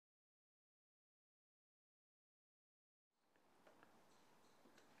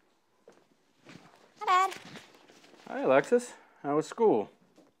Dad. Hi, Alexis. How was school?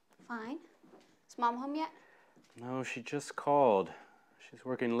 Fine. Is Mom home yet? No, she just called. She's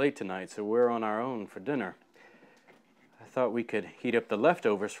working late tonight, so we're on our own for dinner. I thought we could heat up the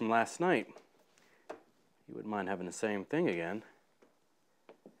leftovers from last night. You wouldn't mind having the same thing again?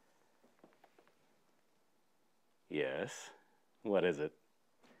 Yes. What is it?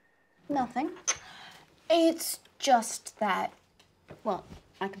 Nothing. It's just that, well,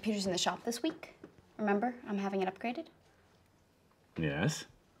 my computer's in the shop this week. Remember, I'm having it upgraded. Yes.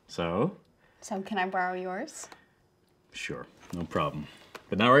 So? So can I borrow yours? Sure, no problem.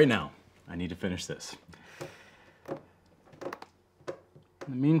 But not right now. I need to finish this. In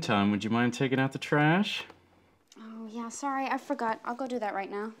the meantime, would you mind taking out the trash? Oh, yeah, sorry, I forgot. I'll go do that right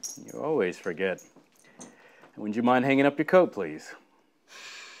now. You always forget. And would you mind hanging up your coat, please?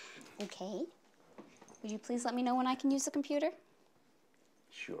 Okay. Would you please let me know when I can use the computer?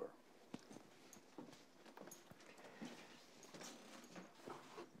 Sure.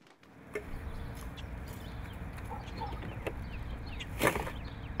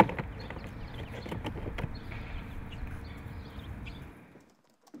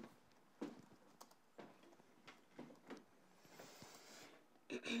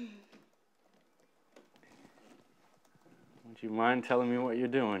 Would you mind telling me what you're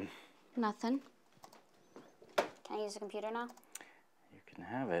doing? Nothing. Can I use the computer now? You can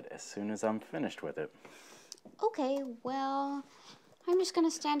have it as soon as I'm finished with it. Okay, well, I'm just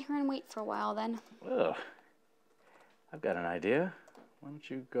gonna stand here and wait for a while then. Ugh. I've got an idea. Why don't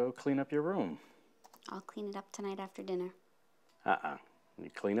you go clean up your room? I'll clean it up tonight after dinner.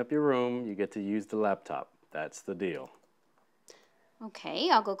 You clean up your room, you get to use the laptop. That's the deal. Okay,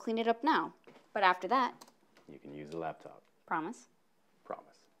 I'll go clean it up now. But after that... You can use the laptop. Promise?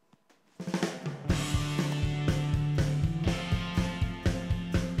 Promise.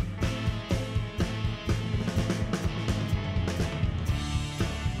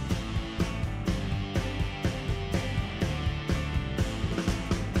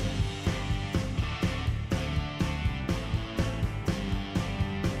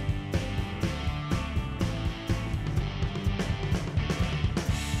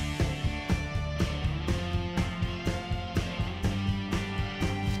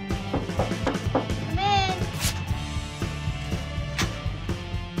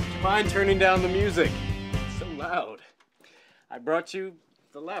 Mind turning down the music? It's so loud. I brought you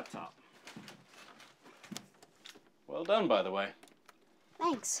the laptop. Well done, by the way.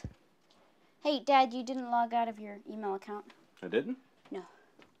 Thanks. Hey, Dad, you didn't log out of your email account? I didn't? No.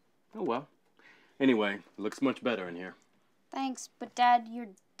 Oh, well. Anyway, it looks much better in here. Thanks, but Dad, your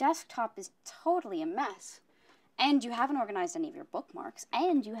desktop is totally a mess. And you haven't organized any of your bookmarks,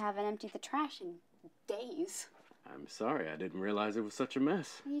 and you haven't emptied the trash in days. I'm sorry, I didn't realize it was such a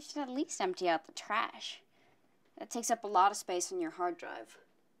mess. You should at least empty out the trash. That takes up a lot of space on your hard drive.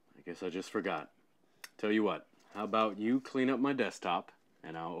 I guess I just forgot. Tell you what, how about you clean up my desktop,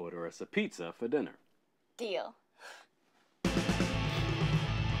 and I'll order us a pizza for dinner. Deal.